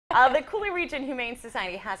The Cooley Region Humane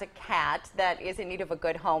Society has a cat that is in need of a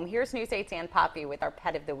good home. Here's News 8's Ann Poppy with our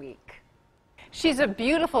pet of the week. She's a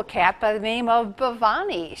beautiful cat by the name of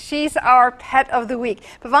Bavani. She's our pet of the week.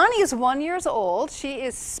 Bavani is 1 year old. She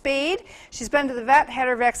is spayed. She's been to the vet, had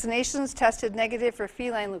her vaccinations, tested negative for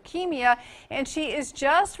feline leukemia, and she is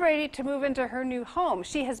just ready to move into her new home.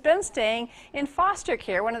 She has been staying in foster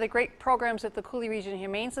care, one of the great programs at the Cooley Region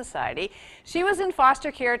Humane Society. She was in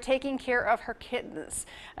foster care taking care of her kittens.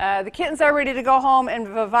 The kittens are ready to go home, and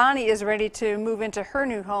Bavani is ready to move into her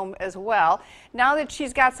new home as well. Now that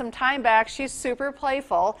she's got some time back, she's super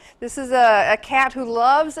playful. This is a cat who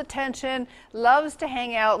loves attention, loves to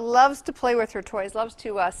hang out, loves to play with her toys, loves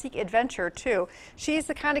to seek adventure too. She's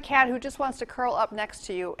the kind of cat who just wants to curl up next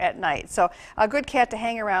to you at night. So a good cat to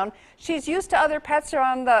hang around. She's used to other pets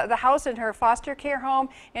around the house in her foster care home,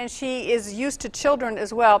 and she is used to children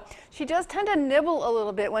as well. She does tend to nibble a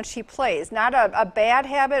little bit when she plays. Not a bad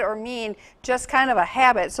habit or mean, just kind of a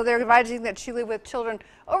habit. So they're advising that she live with children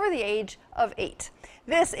over the age of 8.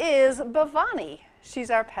 This is Bavani. She's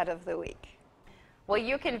our pet of the week. Well,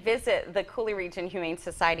 you can visit the Cooley Region Humane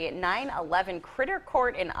Society at 911 Critter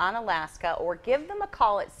Court in Onalaska, or give them a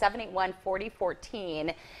call at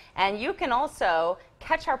 781-4014. And you can also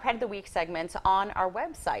catch our Pet of the Week segments on our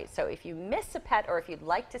website. So if you miss a pet, or if you'd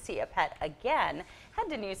like to see a pet again, head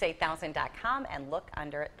to news8000.com and look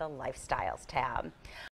under the Lifestyles tab.